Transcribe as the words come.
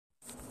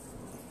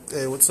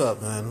Hey, what's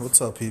up, man?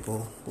 What's up, people?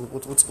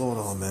 What's going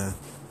on, man?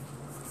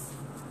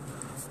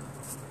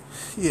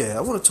 Yeah,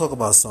 I want to talk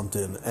about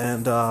something,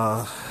 and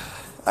I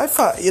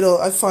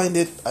find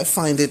it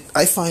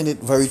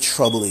very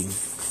troubling.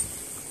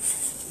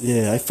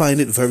 Yeah, I find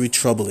it very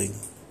troubling,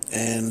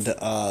 and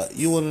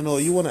you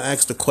want to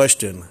ask the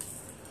question,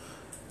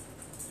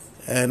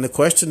 and the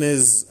question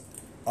is,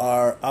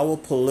 are our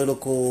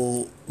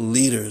political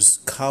leaders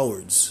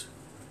cowards?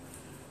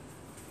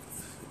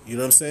 You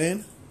know what I'm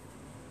saying?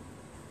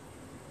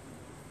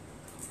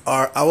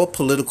 Are our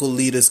political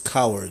leaders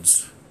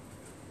cowards?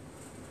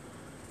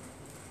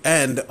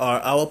 And are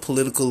our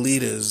political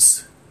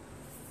leaders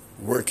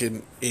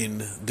working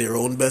in their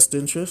own best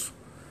interest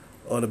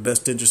or the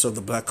best interest of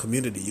the black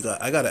community?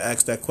 I got to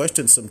ask that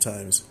question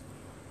sometimes,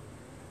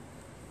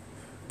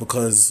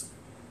 because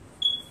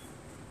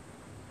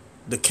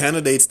the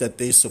candidates that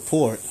they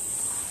support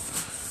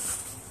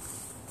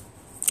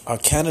are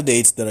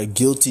candidates that are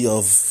guilty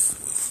of,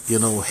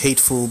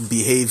 hateful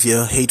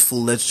behavior,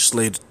 hateful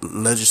legislative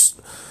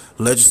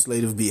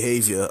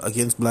behavior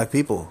against black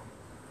people.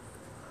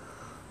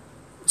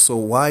 So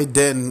why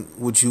then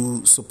would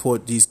you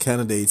support these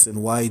candidates,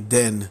 and why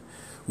then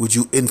would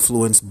you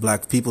influence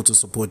black people to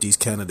support these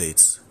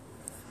candidates?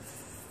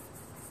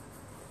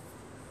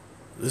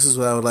 This is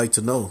what I would like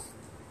to know.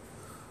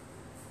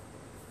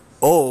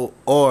 Oh,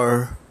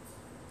 or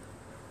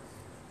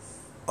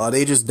are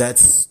they just that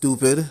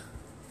stupid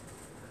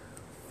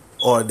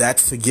or that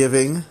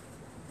forgiving?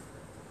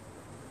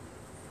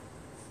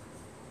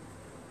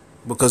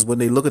 Because when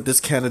they look at this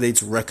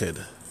candidate's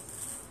record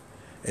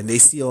and they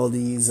see all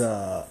these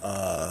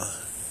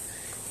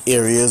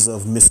areas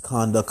of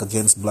misconduct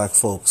against black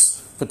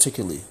folks,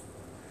 particularly,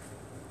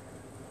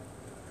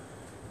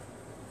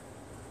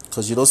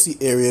 because you don't see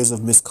areas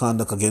of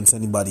misconduct against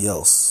anybody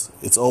else.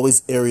 It's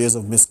always areas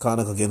of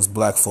misconduct against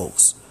black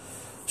folks.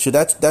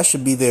 That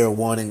should be their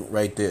warning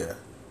right there.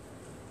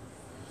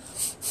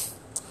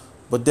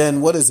 But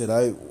then what is it?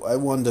 I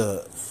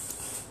wonder,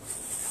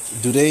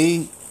 do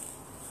they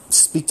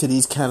speak to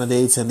these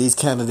candidates and these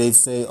candidates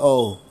say,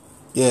 oh,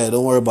 yeah,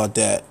 don't worry about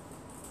that.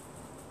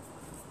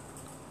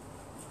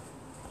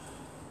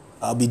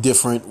 I'll be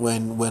different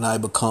when I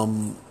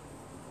become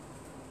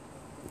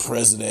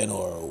president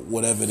or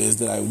whatever it is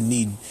that I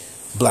need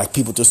black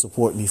people to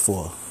support me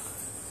for.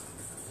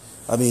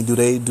 I mean, do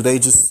they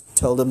just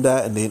tell them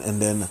that, and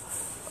then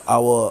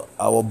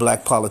our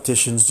black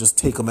politicians just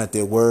take them at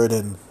their word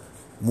and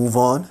move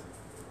on?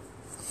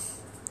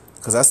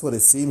 Because that's what it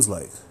seems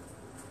like.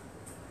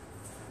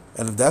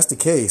 And if that's the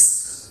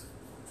case,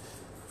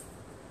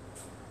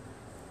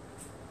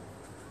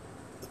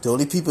 the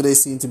only people they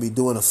seem to be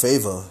doing a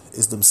favor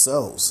is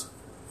themselves.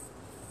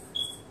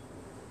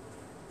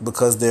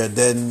 Because they're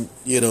then,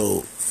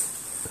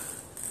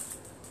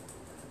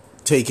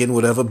 taking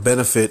whatever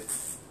benefit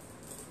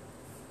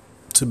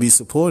to be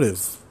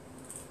supportive.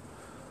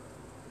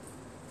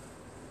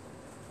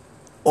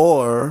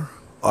 Or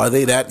are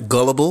they that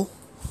gullible?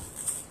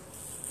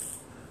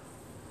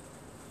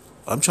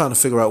 I'm trying to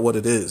figure out what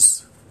it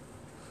is.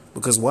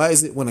 Because why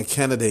is it when a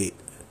candidate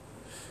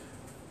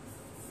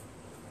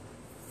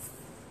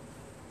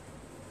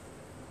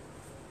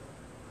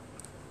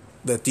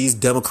that these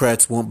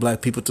Democrats want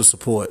black people to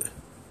support,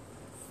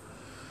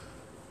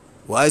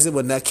 why is it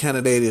when that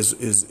candidate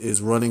is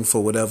running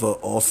for whatever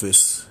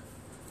office,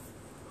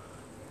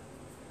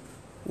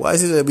 why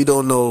is it that we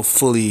don't know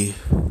fully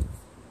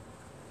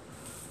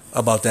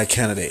about that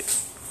candidate?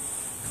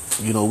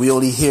 We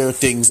only hear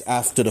things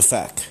after the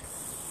fact.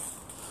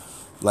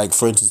 Like,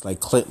 for instance,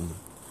 like Clinton.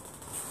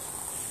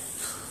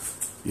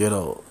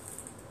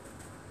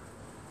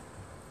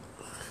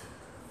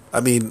 I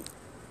mean,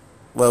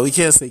 well, we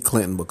can't say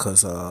Clinton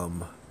because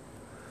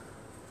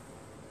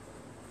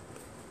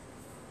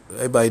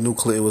everybody knew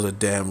Clinton was a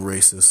damn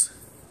racist.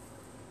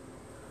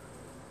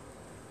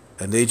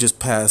 And they just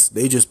passed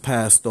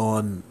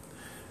on,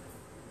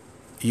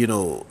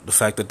 the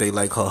fact that they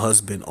like her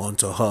husband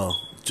onto her,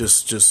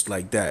 just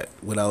like that,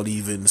 without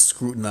even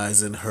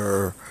scrutinizing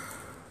her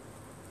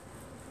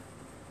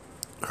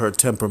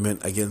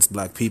temperament against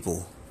black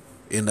people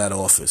in that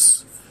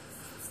office.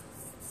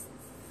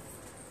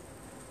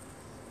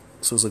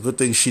 So it's a good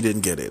thing she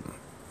didn't get in.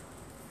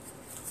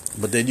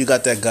 But then you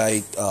got that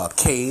guy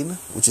Kane,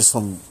 which is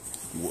from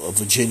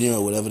Virginia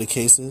or whatever the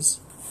case is.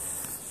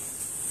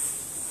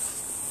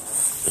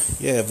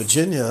 Yeah,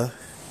 Virginia,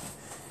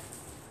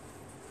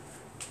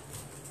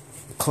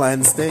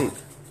 Klan state,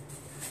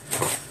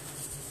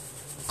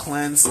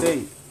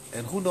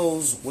 and who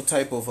knows what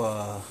type of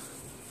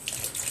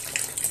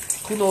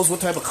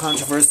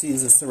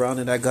controversies is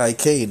surrounding that guy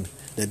Kane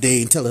that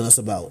they ain't telling us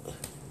about,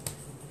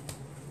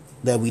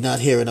 that we not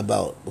hearing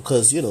about,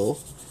 because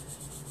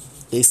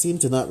they seem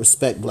to not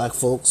respect black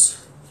folks.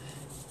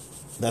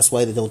 That's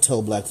why they don't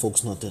tell black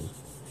folks nothing.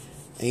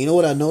 And you know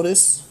what I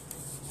noticed?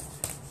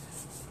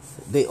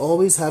 They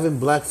always having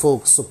black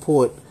folks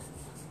support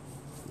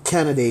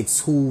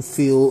candidates who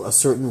feel a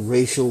certain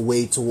racial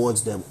way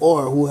towards them,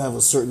 or who have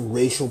a certain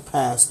racial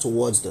past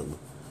towards them.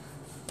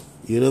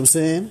 You know what I'm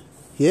saying?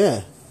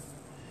 Yeah.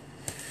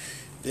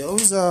 They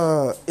always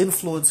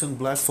influencing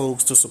black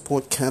folks to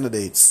support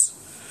candidates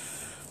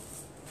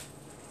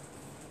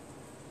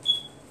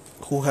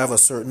who have a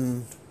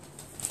certain.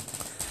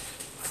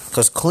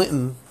 Because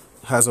Clinton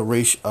has a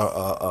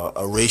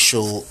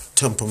racial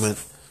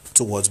temperament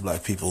towards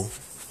black people.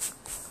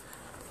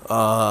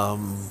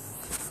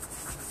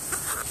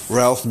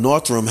 Ralph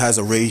Northam has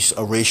a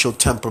racial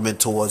temperament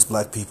towards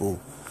black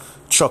people.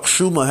 Chuck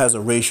Schumer has a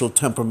racial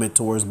temperament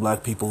towards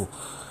black people.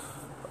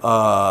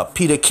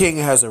 Peter King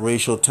has a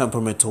racial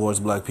temperament towards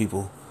black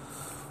people.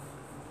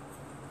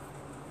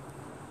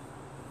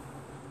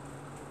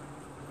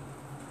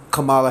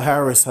 Kamala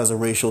Harris has a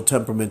racial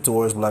temperament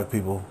towards black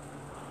people.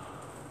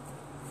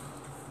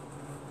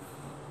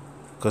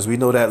 Because we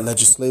know that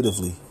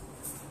legislatively.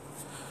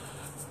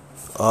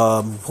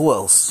 Who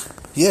else?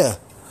 Yeah.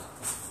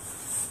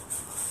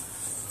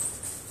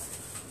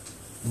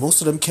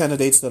 Most of them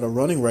candidates that are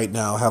running right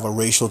now have a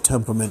racial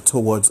temperament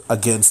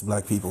against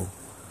black people.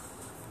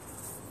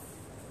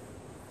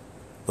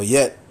 But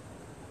yet,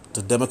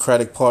 the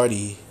Democratic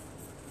Party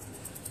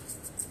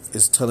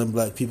is telling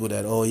black people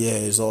that, oh yeah,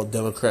 it's all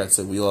Democrats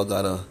and we all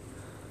gotta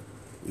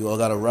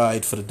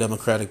ride for the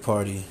Democratic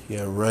Party.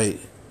 Yeah, right.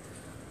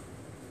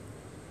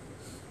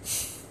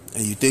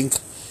 And you think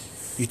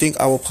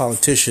our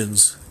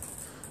politicians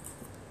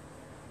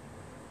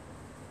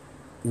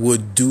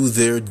would do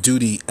their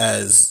duty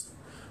as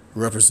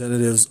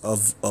representatives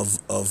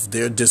of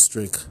their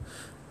district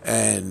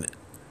and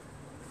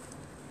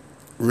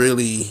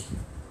really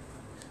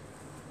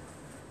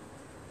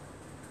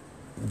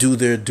do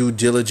their due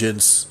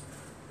diligence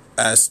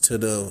as to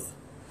the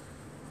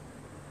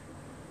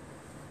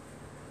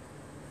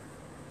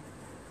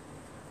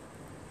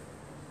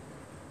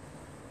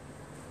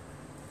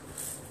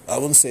I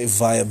wouldn't say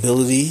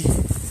viability.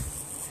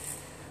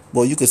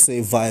 Well, you could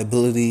say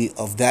viability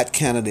of that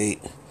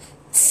candidate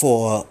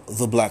for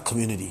the black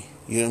community.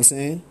 You know what I'm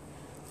saying?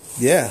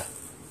 Yeah.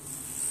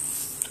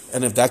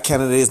 And if that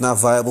candidate is not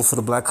viable for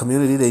the black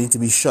community, they need to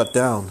be shut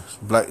down.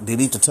 They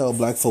need to tell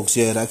black folks,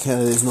 yeah, that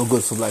candidate is no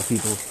good for black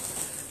people.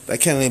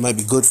 That candidate might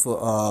be good for,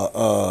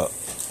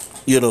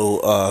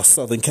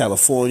 Southern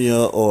California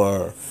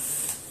or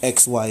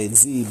X, Y, and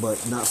Z,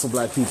 but not for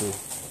black people.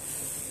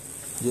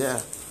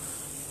 Yeah.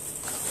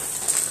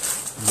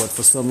 But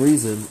for some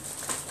reason,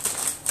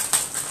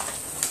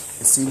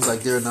 it seems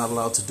like they're not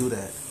allowed to do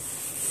that.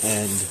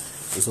 And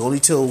it's only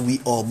till we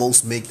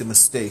almost make the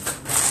mistake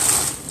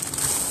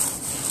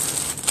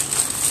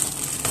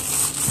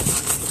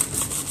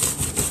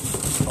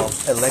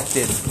of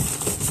electing.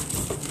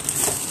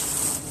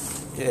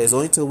 Yeah, it's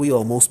only till we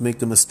almost make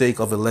the mistake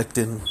of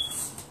electing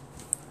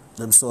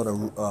them sort of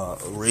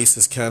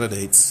racist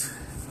candidates.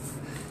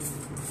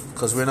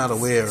 Because we're not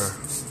aware.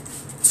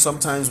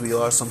 Sometimes we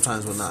are,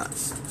 sometimes we're not.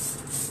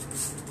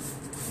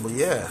 But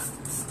yeah.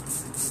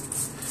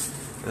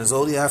 And it's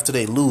only after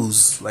they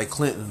lose, like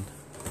Clinton,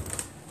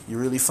 you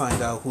really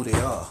find out who they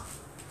are.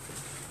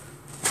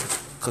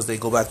 Because they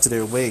go back to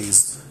their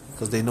ways.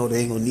 Because they know they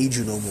ain't going to need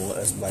you no more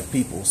as black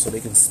people. So they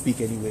can speak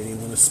any way they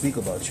want to speak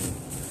about you.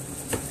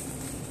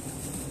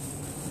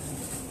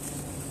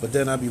 But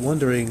then I'd be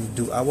wondering,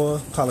 do our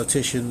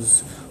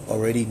politicians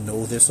already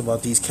know this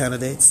about these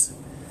candidates?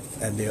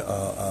 And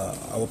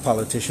our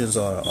politicians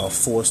are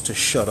forced to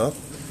shut up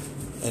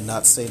and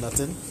not say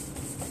nothing?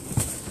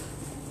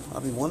 I'll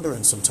be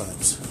wondering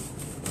sometimes.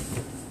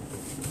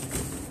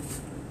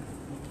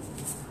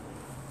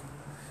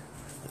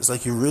 It's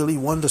like you really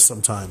wonder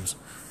sometimes.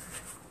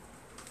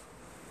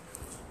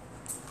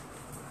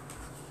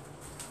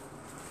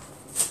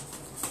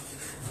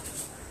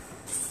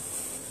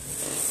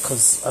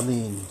 Because, I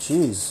mean,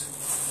 geez.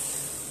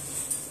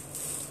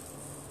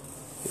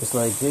 It's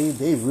like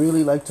they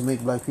really like to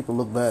make black people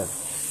look bad.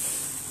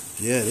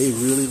 Yeah, they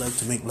really like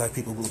to make black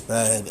people look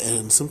bad.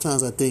 And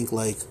sometimes I think,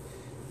 like,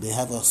 they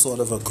have a sort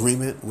of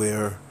agreement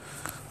where,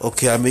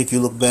 okay, I make you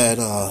look bad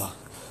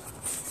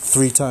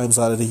 3 times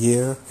out of the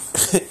year.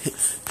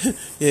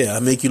 Yeah, I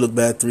make you look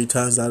bad 3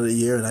 times out of the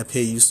year and I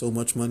pay you so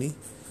much money.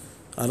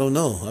 I don't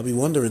know. I'll be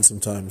wondering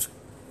sometimes.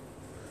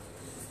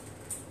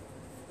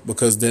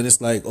 Because then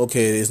it's like,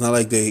 okay, it's not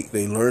like they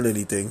learn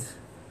anything.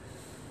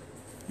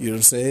 You know what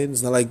I'm saying?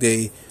 It's not like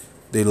they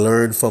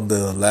learn from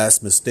the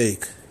last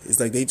mistake.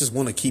 It's like they just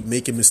want to keep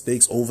making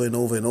mistakes over and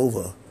over and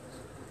over.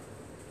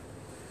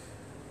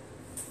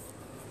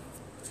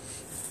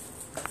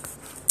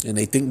 And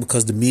they think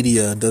because the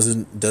media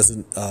doesn't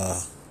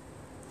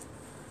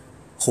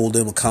hold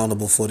them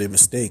accountable for their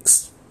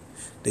mistakes,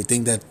 they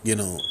think that,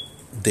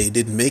 they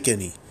didn't make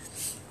any.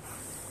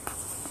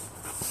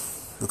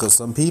 Because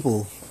some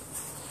people,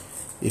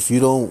 if you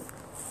don't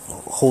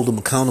hold them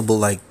accountable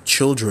like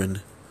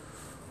children,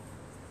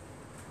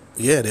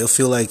 yeah, they'll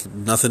feel like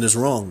nothing is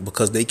wrong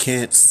because they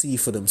can't see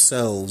for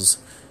themselves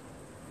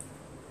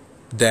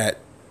that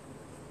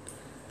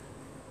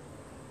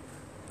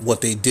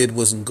what they did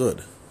wasn't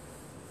good.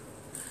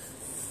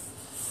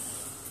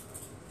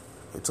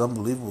 It's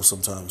unbelievable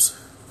sometimes.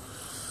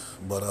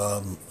 But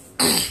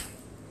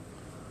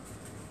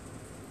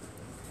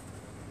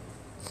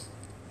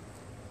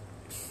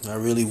I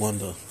really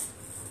wonder,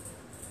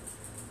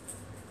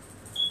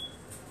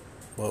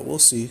 but we'll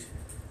see.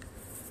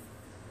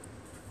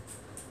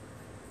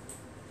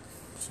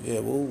 Yeah,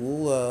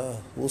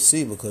 we'll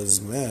see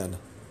because man,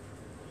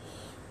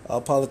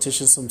 our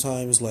politicians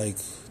sometimes like,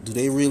 do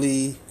they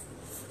really?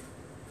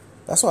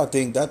 That's why I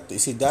think that you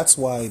see that's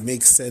why it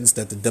makes sense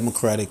that the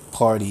Democratic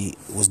Party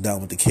was down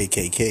with the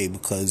KKK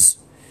because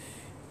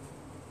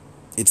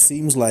it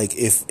seems like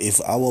if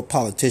our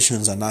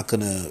politicians are not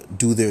gonna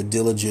do their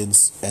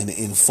diligence and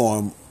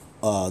inform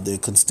their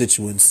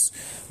constituents,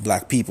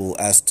 black people,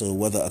 as to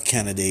whether a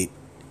candidate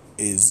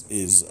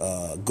is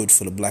good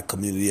for the black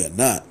community or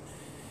not.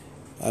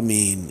 I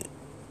mean,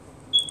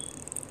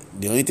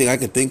 the only thing I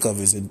can think of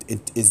is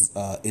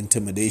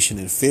intimidation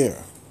and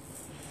fear,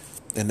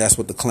 and that's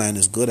what the Klan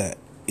is good at: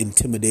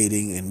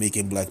 intimidating and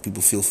making black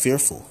people feel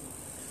fearful.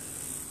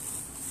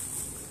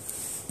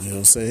 You know what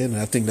I'm saying?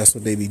 And I think that's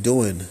what they be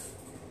doing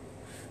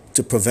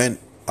to prevent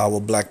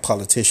our black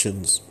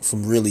politicians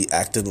from really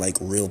acting like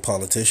real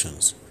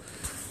politicians.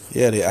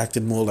 Yeah, they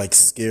acted more like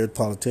scared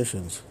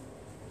politicians,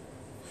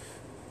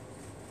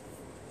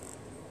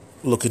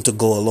 looking to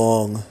go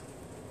along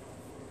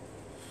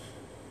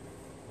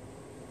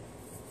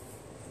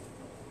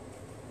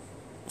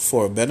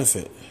for a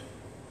benefit.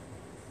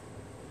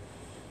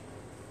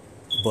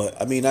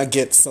 But I mean, I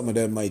get some of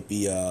them might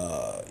be,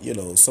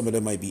 some of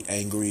them might be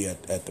angry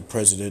at the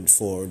president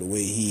for the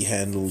way he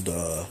handled,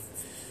 for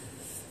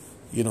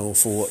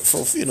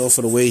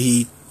the way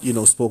he,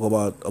 spoke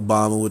about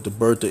Obama with the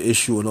birther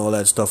issue and all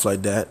that stuff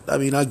like that. I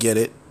mean, I get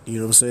it. You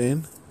know what I'm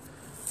saying?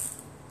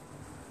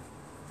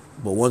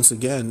 But once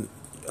again,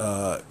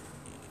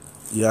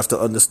 you have to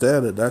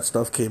understand that that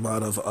stuff came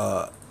out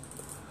of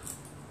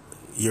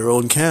your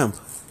own camp.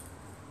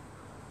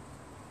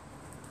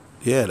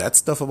 Yeah, that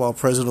stuff about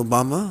President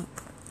Obama,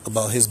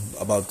 about his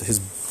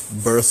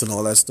birth and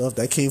all that stuff,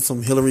 that came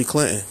from Hillary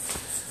Clinton.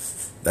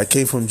 That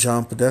came from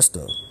John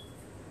Podesta.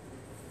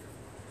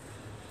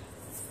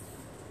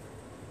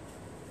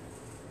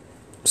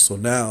 So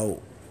now,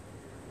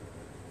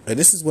 and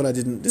this is what I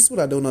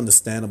don't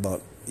understand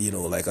about,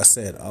 like I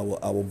said,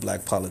 our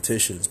black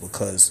politicians,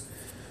 because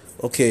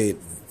okay,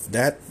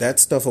 that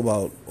stuff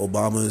about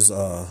Obama's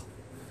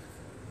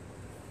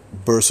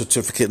birth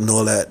certificate and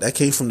all that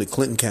came from the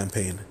Clinton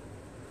campaign.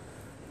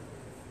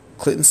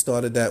 Clinton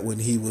started that when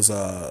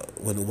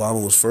when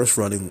Obama was first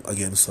running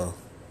against her.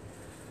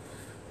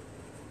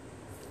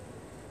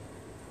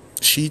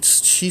 She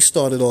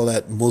started all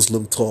that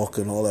Muslim talk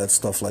and all that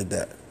stuff like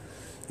that.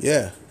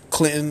 Yeah,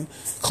 Clinton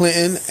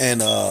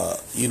and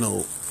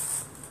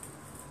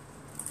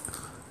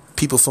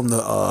people from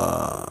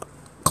the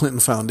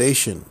Clinton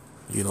Foundation.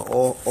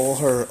 All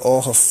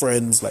her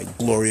friends like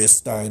Gloria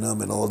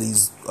Steinem and all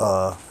these.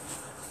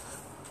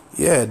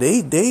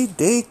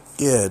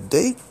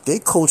 They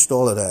coached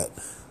all of that.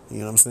 You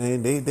know what I'm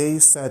saying? They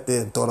sat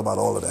there and thought about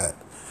all of that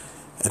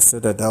and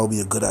said that would be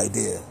a good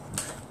idea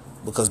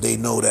because they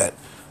know that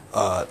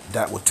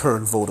that would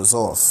turn voters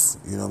off.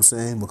 You know what I'm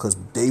saying? Because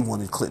they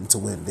wanted Clinton to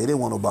win. They didn't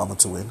want Obama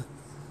to win.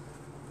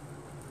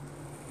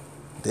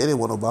 They didn't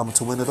want Obama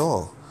to win at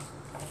all.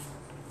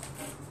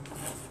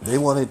 They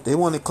wanted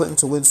Clinton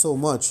to win so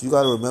much. You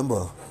got to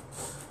remember,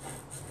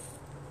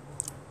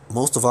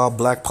 most of our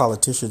black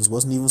politicians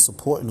wasn't even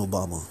supporting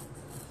Obama.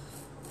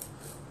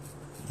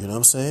 You know what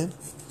I'm saying?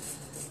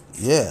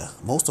 Yeah,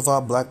 most of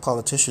our black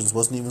politicians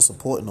wasn't even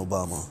supporting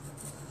Obama.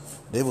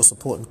 They were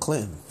supporting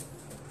Clinton.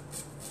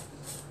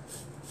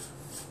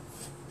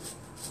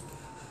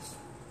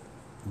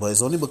 But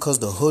it's only because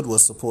the hood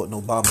was supporting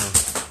Obama.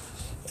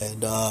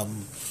 And,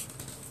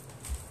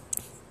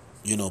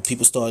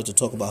 people started to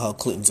talk about how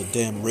Clinton's a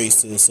damn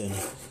racist and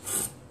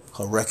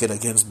her record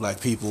against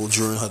black people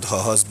during her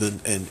husband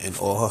and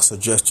all her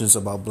suggestions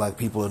about black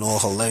people and all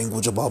her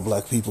language about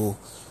black people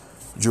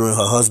during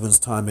her husband's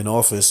time in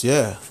office.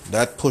 Yeah,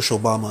 that pushed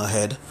Obama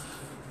ahead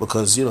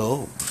because,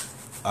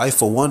 I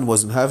for one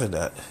wasn't having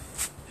that.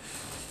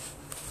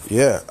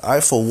 Yeah, I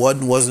for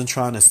one wasn't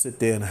trying to sit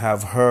there and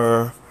have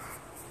her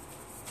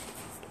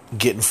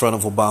get in front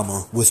of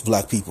Obama with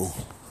black people.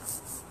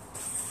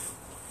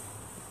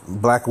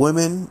 Black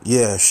women,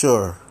 yeah,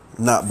 sure.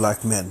 Not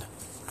black men.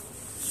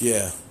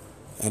 Yeah.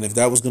 And if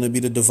that was going to be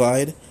the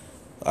divide,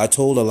 I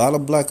told a lot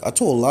of black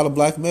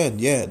men,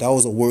 yeah, that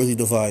was a worthy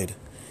divide.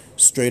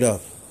 Straight up.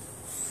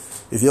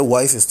 If your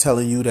wife is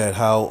telling you that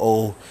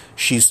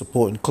she's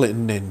supporting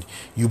Clinton and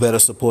you better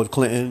support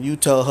Clinton, you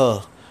tell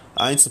her,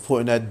 I ain't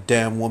supporting that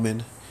damn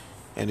woman.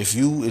 And if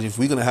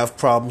we're gonna have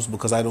problems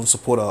because I don't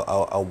support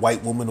a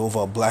white woman over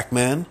a black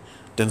man,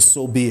 then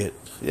so be it.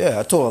 Yeah,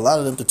 I told a lot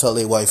of them to tell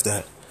their wife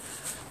that,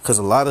 because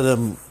a lot of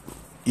them,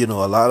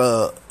 a lot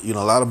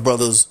of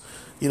brothers,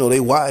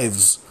 their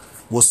wives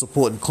were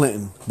supporting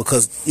Clinton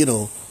because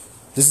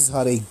this is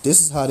how they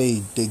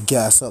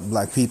gas up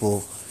black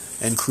people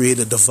and create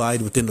a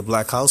divide within the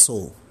black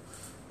household.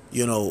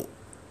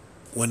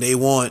 When they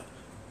want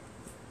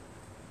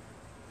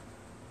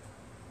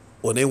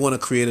to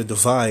create a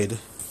divide.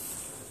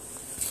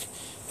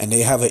 And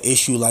they have an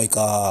issue like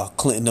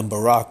Clinton and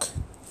Barack.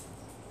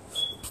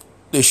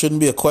 there shouldn't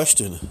be a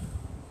question.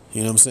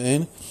 You know what I'm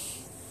saying?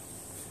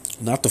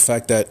 Not the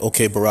fact that,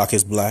 okay, Barack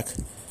is black,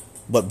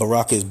 but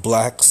Barack is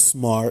black,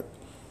 smart,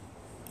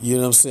 you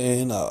know what I'm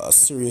saying? A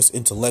serious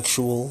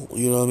intellectual,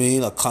 you know what I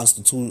mean? A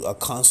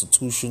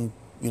constitution,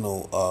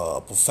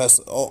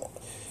 professor. Oh,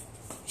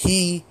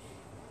 he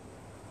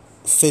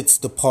fits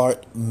the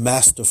part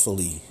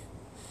masterfully.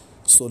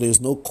 So there's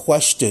no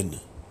question,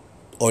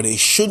 or there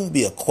shouldn't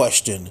be a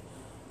question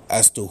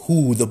as to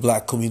who the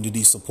black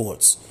community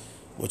supports.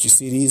 But you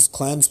see, these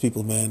clans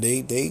people, man,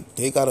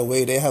 they got a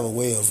way. They have a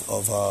way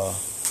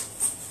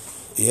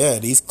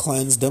these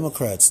clans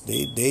Democrats.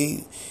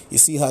 You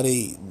see how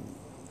they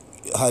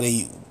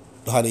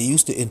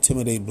used to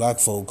intimidate black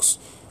folks,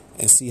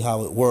 and see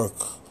how it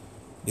worked.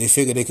 They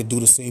figured they could do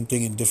the same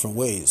thing in different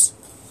ways.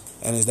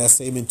 And it's that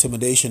same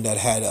intimidation that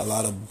had a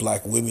lot of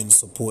black women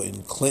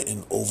supporting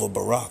Clinton over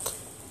Barack.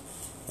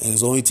 And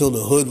it's only till the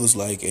hood was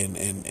like, and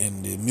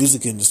the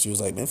music industry was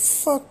like, man,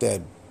 fuck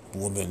that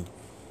woman.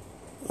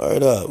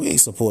 Right up, we ain't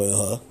supporting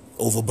her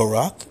over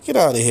Barack. Get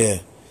out of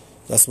here.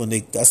 That's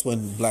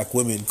when black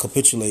women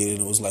capitulated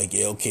and it was like,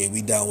 yeah, okay,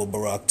 we down with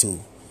Barack too.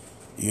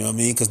 You know what I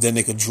mean? Because then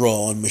they could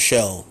draw on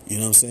Michelle. You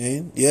know what I'm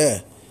saying?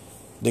 Yeah.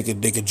 They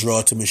could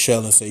draw to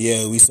Michelle and say,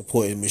 yeah, we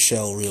supporting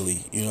Michelle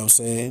really. You know what I'm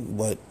saying?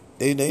 But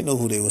they know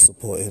who they were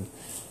supporting.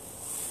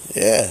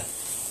 Yeah.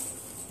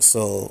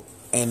 So,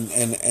 and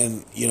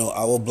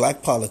our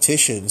black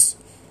politicians,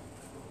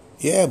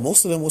 yeah,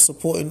 most of them were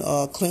supporting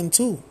Clinton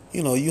too.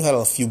 You had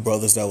a few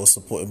brothers that were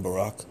supporting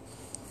Barack.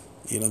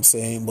 You know what I'm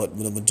saying? But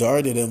the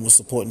majority of them were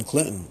supporting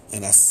Clinton.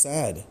 And that's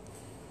sad.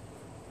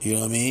 You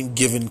know what I mean?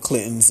 Given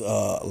Clinton's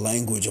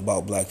language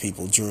about black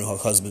people during her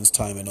husband's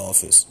time in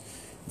office.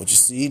 But you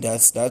see,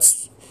 that's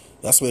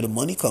where the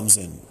money comes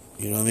in.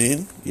 You know what I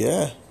mean?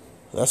 Yeah.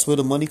 That's where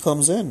the money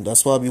comes in.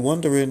 That's why I be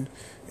wondering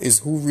is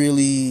who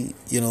really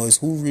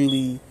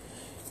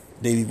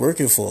they be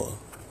working for.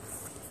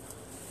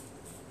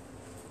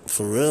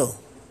 For real.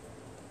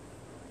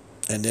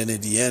 And then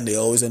at the end they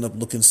always end up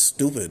looking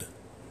stupid.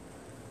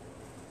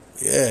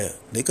 Yeah.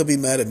 They could be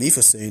mad at me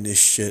for saying this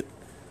shit.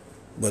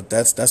 But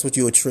that's what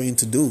you were trained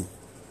to do.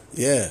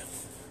 Yeah.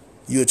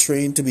 You are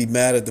trained to be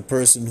mad at the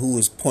person who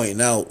is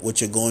pointing out what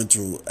you're going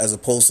through as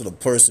opposed to the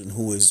person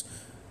who is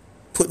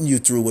putting you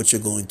through what you're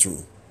going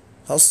through.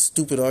 How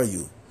stupid are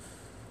you?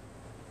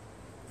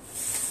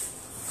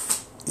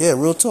 Yeah,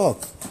 real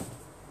talk.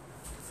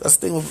 That's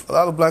the thing. A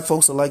lot of black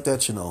folks are like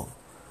that,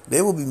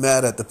 They will be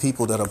mad at the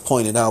people that are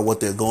pointing out what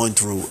they're going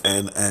through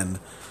and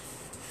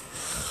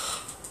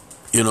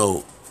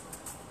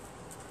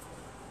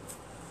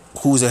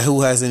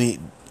who has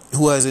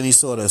any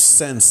sort of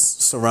sense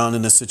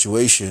surrounding the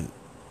situation.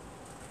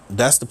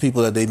 That's the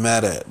people that they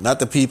mad at, not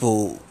the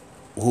people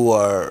who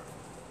are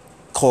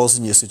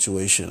causing your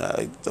situation.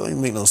 I don't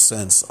even make no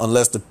sense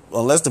unless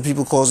the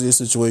people causing your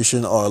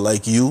situation are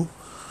like you.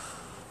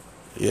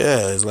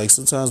 Yeah, it's like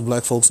sometimes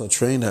black folks are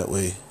trained that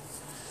way.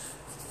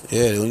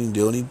 Yeah, they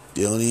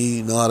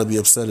only know how to be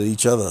upset at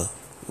each other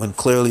when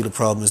clearly the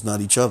problem is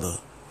not each other.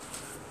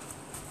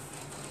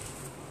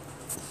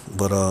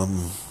 But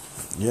and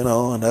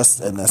that's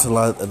a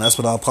lot, and that's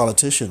with our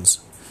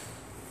politicians.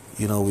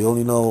 A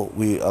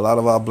lot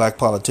of our black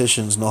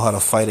politicians know how to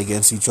fight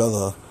against each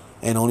other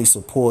and only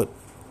support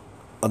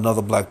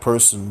another black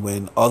person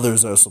when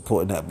others are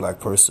supporting that black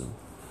person.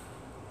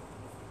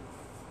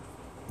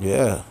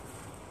 Yeah.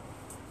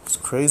 It's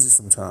crazy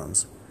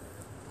sometimes.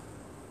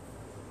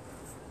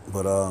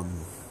 But I'll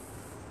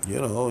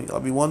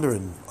be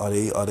wondering, are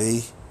they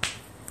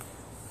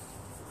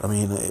I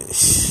mean,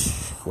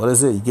 what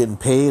is it? You getting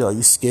paid? Are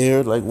you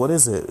scared? Like, what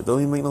is it? It don't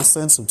even make no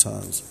sense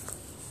sometimes.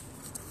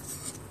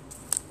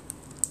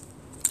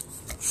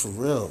 For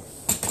real.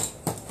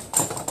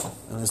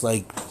 And it's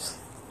like,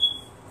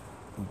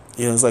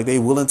 it's like they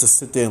willing to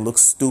sit there and look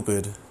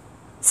stupid.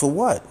 For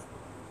what?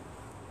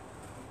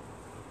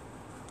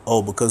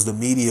 Oh, because the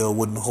media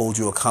wouldn't hold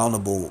you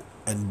accountable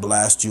and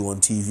blast you on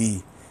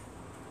TV.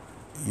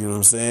 You know what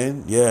I'm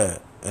saying? Yeah.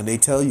 And they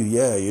tell you,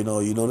 yeah, you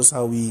notice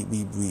how we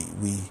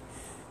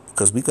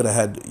because we could have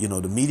had,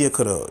 the media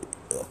could have,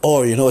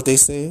 or you know what they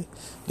say?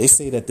 They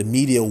say that the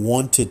media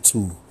wanted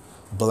to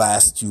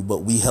blast you,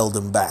 but we held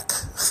them back,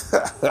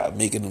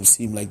 making them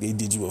seem like they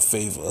did you a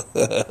favor.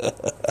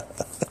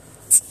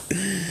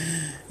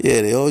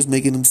 Yeah, they always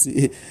making it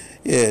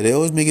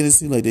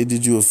seem like they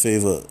did you a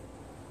favor.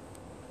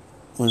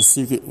 When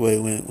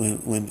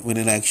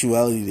in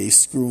actuality they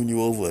screwing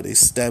you over, they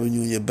stabbing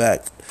you in your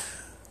back,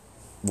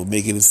 but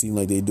making it seem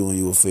like they doing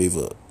you a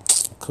favor.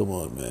 Come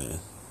on, man.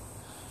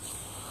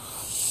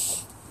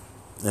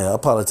 Yeah, our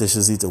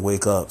politicians need to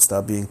wake up.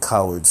 Stop being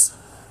cowards.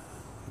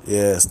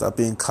 Yeah, stop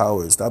being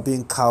cowards. Stop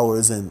being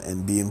cowards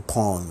and being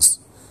pawns.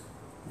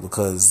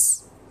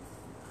 Because,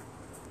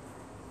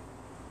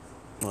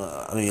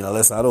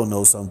 unless I don't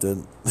know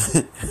something.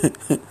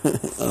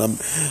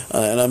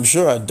 and I'm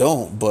sure I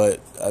don't, but,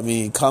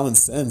 common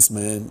sense,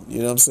 man. You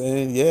know what I'm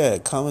saying? Yeah,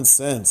 common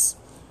sense.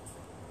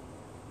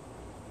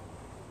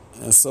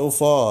 And so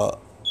far,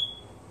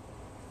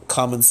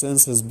 common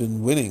sense has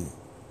been winning.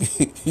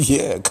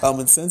 Yeah,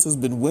 common sense has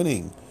been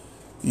winning.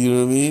 You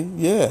know what I mean?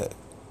 Yeah.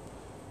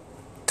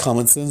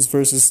 Common sense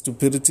versus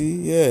stupidity.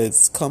 Yeah,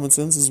 it's common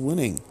sense is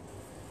winning.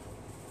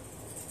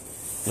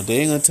 But they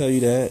ain't gonna tell you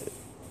that.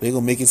 They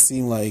gonna make it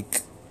seem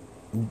like,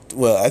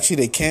 well, actually,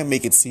 they can't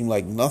make it seem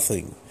like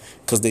nothing,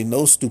 because they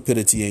know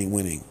stupidity ain't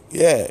winning.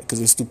 Yeah,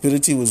 because if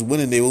stupidity was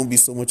winning, they won't be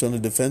so much on the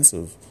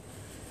defensive.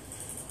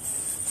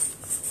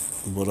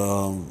 But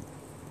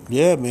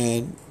yeah,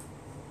 man,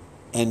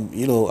 and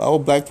our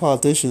black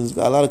politicians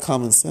got a lot of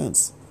common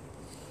sense.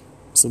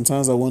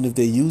 Sometimes I wonder if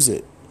they use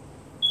it,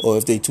 or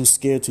if they too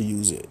scared to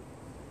use it.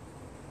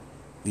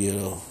 You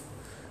know,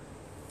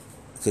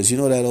 because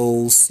that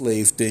old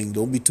slave thing.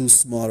 Don't be too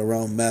smart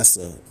around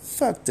massa.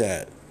 Fuck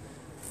that.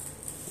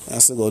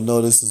 Massa go,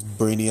 no, this is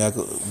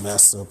Brainiac.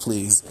 Massa,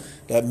 please.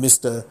 That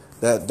Mister,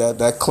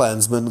 that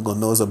Klansman gonna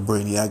know it's a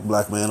Brainiac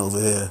black man over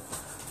here.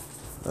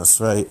 That's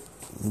right.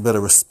 You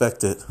better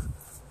respect it,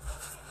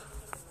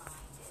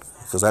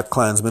 because that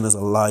Klansman is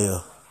a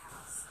liar.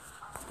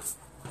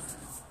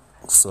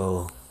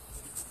 So,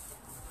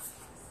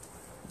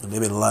 and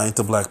they've been lying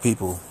to black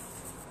people,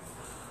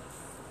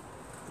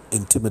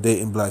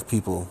 intimidating black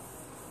people.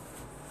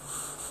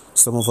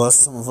 Some of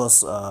us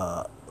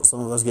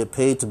get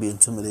paid to be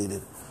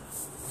intimidated,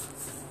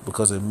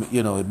 because it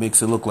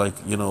makes it look like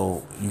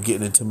you're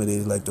getting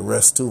intimidated like the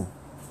rest too.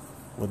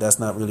 But that's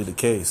not really the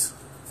case.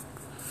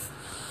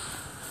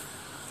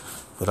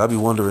 But I be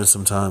wondering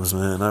sometimes,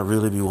 man. I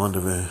really be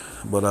wondering.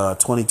 But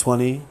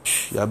 2020,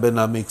 y'all better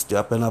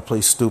not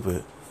play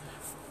stupid.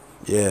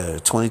 Yeah,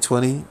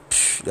 2020,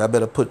 y'all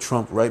better put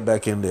Trump right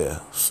back in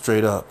there,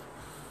 straight up,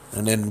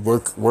 and then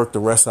work the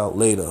rest out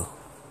later.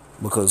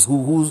 Because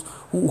who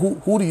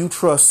do you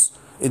trust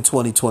in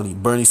 2020?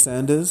 Bernie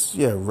Sanders?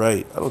 Yeah,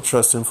 right. I don't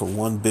trust him for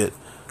one bit.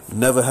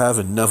 Never have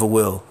and never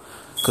will.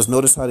 Because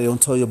notice how they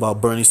don't tell you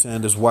about Bernie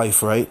Sanders'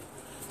 wife, right?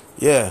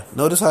 Yeah,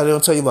 notice how they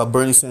don't tell you about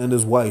Bernie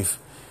Sanders' wife.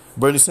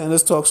 Bernie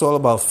Sanders talks all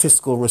about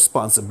fiscal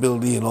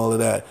responsibility and all of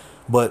that,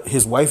 but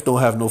his wife don't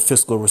have no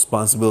fiscal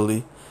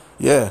responsibility.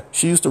 Yeah,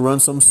 she used to run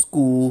some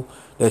school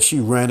that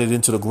she ran it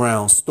into the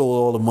ground, stole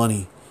all the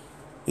money.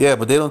 Yeah,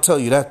 but they don't tell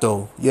you that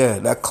though. Yeah,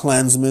 that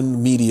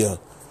Klansman media.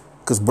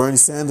 Because Bernie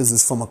Sanders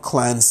is from a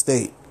Klan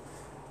state.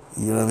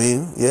 You know what I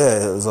mean? Yeah,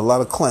 there's a lot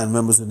of Klan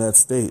members in that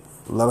state.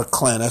 A lot of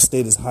Klan. That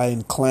state is high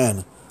in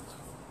Klan.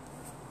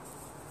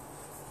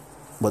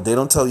 But they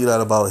don't tell you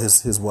that about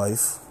his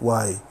wife.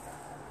 Why?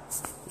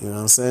 You know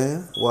what I'm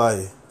saying?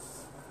 Why?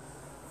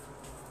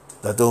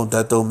 That don't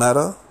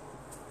matter?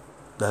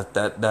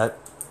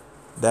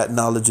 That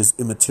knowledge is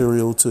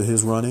immaterial to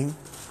his running.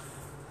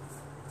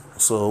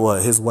 So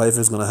what? His wife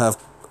is gonna have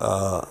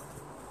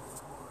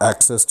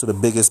access to the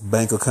biggest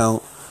bank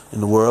account in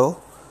the world?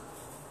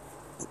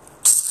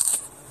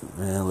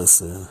 Man,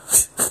 listen.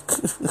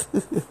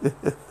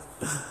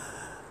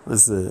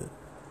 Listen.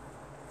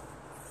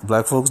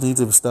 Black folks need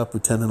to stop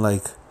pretending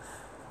like,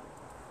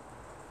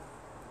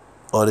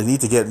 or they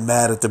need to get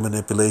mad at the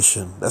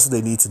manipulation. That's what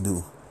they need to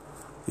do.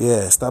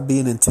 Yeah, stop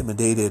being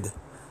intimidated.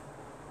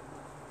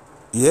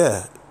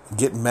 Yeah,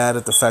 get mad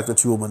at the fact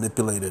that you were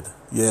manipulated.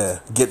 Yeah,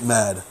 get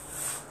mad.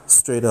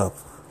 Straight up.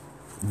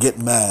 Get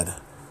mad.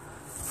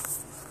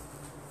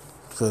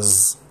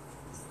 Because,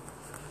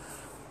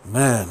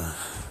 man,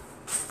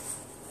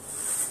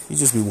 you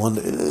just be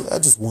wonder. I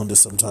just wonder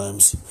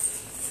sometimes.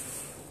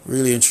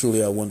 Really and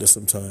truly, I wonder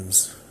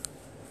sometimes.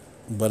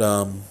 But,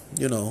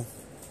 you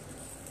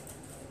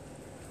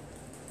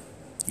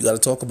got to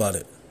talk about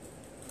it.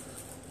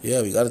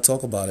 Yeah, we got to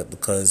talk about it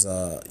because,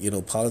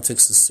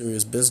 politics is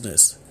serious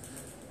business.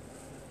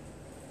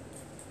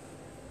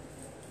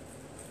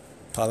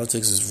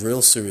 Politics is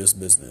real serious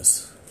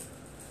business.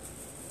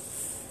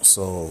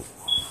 So,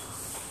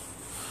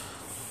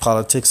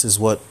 politics is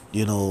what,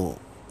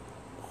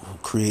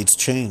 creates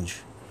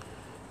change.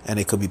 And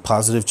it could be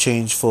positive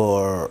change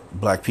for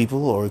black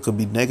people, or it could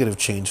be negative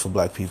change for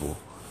black people.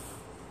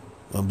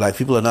 When black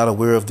people are not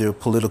aware of their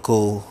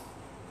political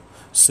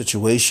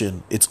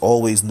situation, it's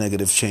always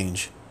negative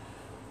change.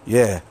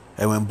 Yeah,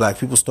 and when black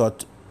people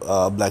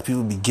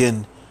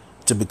begin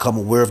to become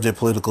aware of their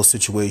political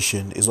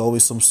situation, is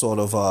always some sort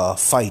of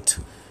fight.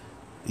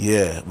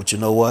 Yeah, but you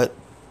know what?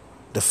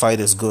 The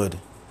fight is good,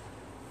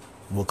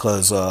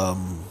 because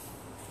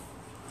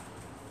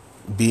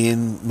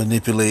being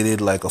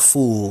manipulated like a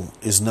fool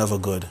is never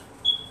good.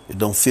 It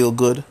don't feel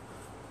good.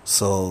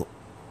 So,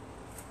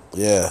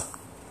 yeah,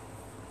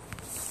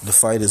 the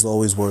fight is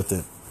always worth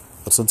it.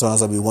 But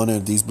sometimes I be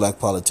wondering if these black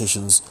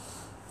politicians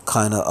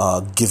kind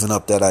of giving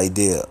up that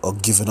idea, or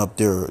giving up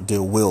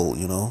their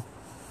will,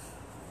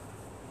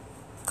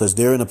 because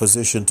they're in a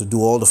position to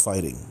do all the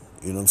fighting.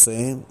 You know what I'm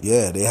saying?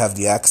 Yeah, they have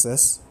the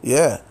access.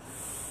 Yeah.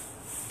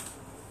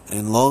 And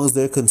as long as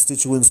their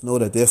constituents know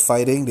that they're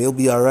fighting, they'll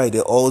be all right.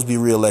 They'll always be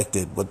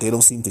reelected, but they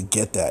don't seem to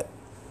get that.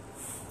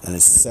 And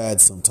it's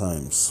sad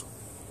sometimes.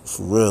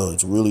 For real,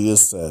 it really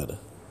is sad.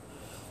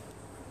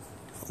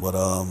 But,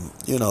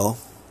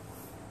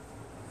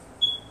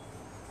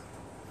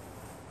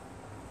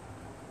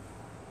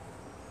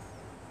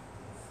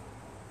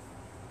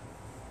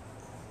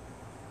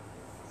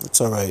 It's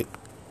all right.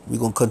 We're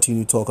going to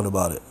continue talking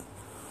about it.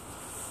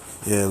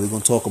 Yeah, we're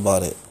going to talk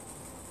about it.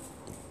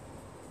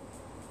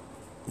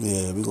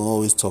 Yeah, we're going to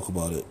always talk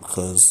about it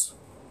because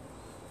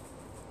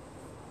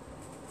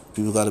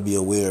people got to be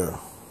aware.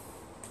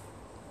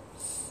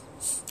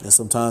 And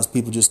sometimes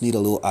people just need a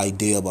little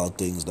idea about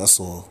things. That's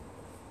all.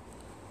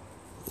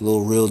 A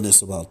little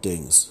realness about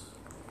things.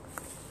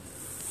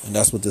 And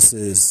that's what this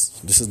is.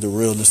 This is the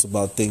Realness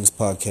About Things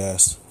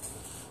podcast.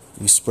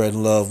 We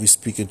spreading love, we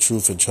speaking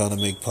truth, and trying to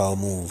make power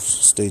moves.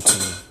 Stay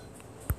tuned.